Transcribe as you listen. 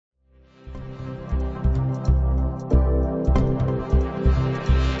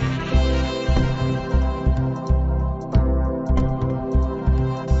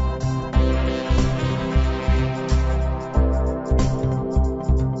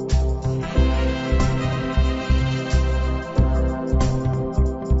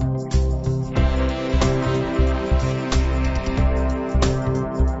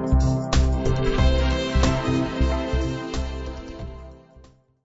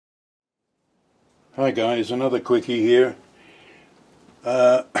Hi guys, another quickie here.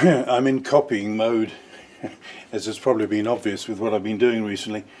 I'm in copying mode, as has probably been obvious with what I've been doing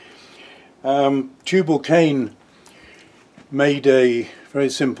recently. Tubalcain made a very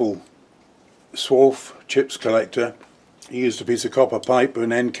simple swarf chips collector. He used a piece of copper pipe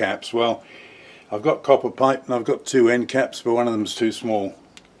and end caps. Well, I've got copper pipe and I've got two end caps, but one of them's too small.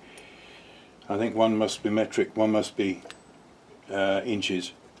 I think one must be metric, one must be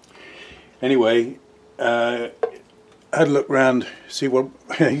inches. Anyway, had a look round, see what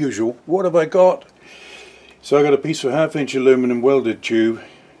usual. What have I got? So I got a piece of 1/2 inch aluminum welded tube.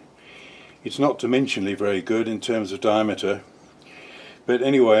 It's not dimensionally very good in terms of diameter, but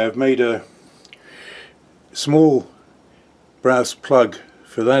anyway, I've made a small brass plug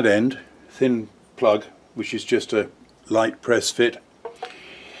for that end, thin plug, which is just a light press fit.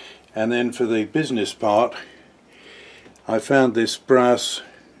 And then for the business part, I found this brass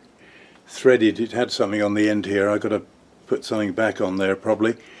threaded, it had something on the end here, I've got to put something back on there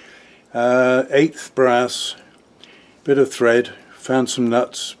probably. 1/8 brass, bit of thread, found some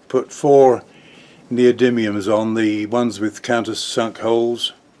nuts, put 4 neodymiums on, the ones with countersunk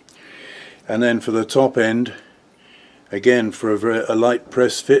holes, and then for the top end, again for a light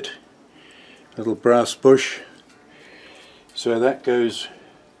press fit, little brass bush. So that goes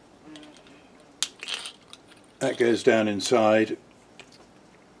down inside,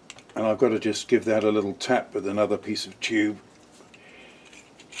 and I've got to just give that a little tap with another piece of tube.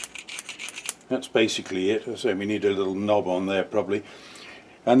 That's basically it. So we need a little knob on there probably.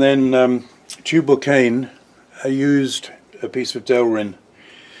 And then Tubalcain, I used a piece of Delrin.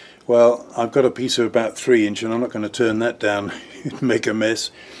 Well, I've got a piece of about 3 inch and I'm not going to turn that down and make a mess.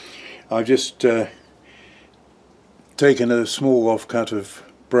 I've just taken a small offcut of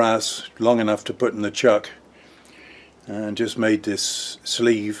brass long enough to put in the chuck and just made this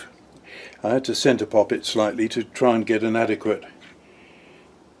sleeve. I had to centre pop it slightly to try and get an adequate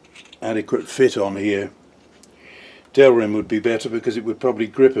fit on here. Delrin would be better because it would probably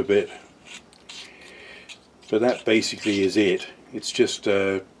grip a bit. But that basically is it. It's just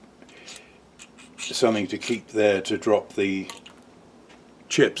something to keep there to drop the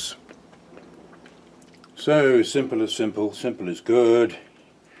chips. So simple as simple, simple as good.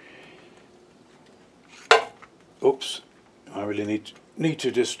 Oops, I really need to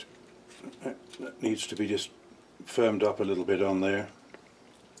just, that needs to be just firmed up a little bit on there.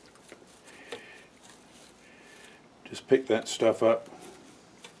 Just pick that stuff up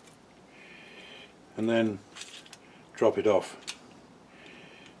and then drop it off.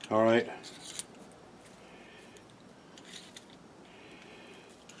 Alright.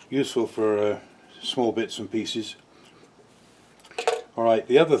 Useful for small bits and pieces. Alright,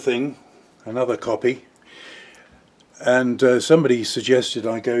 the other thing, another copy, and somebody suggested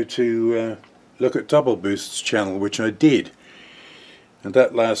I go to look at DoubleBoost's channel, which I did. And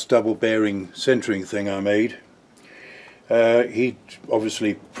that last double bearing centering thing I made, he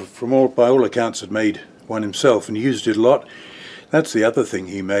obviously, by all accounts, had made one himself and used it a lot. That's the other thing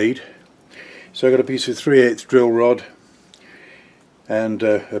he made. So I got a piece of 3/8 drill rod and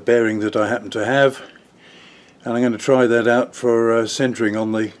a bearing that I happen to have, and I'm going to try that out for centering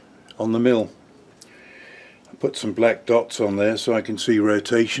on the mill. I put some black dots on there so I can see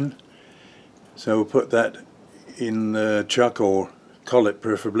rotation. So we'll put that in the chuck or collet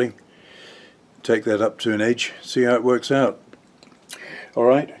preferably. Take that up to an edge, see how it works out.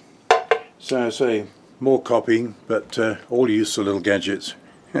 Alright, so I say more copying, but all useful little gadgets.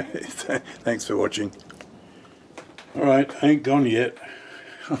 Thanks for watching. Alright, I ain't gone yet.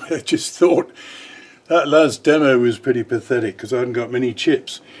 I just thought that last demo was pretty pathetic because I hadn't got many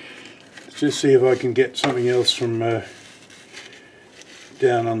chips. Let's just see if I can get something else from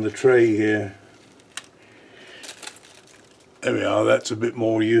down on the tray here. There we are, that's a bit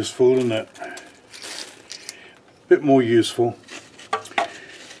more useful, isn't it? Bit more useful.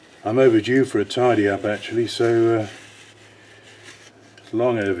 I'm overdue for a tidy up actually, so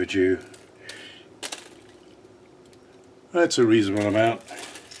long overdue. That's a reasonable amount.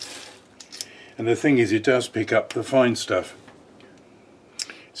 And the thing is, it does pick up the fine stuff.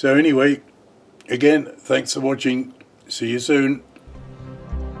 So anyway, again, thanks for watching. See you soon.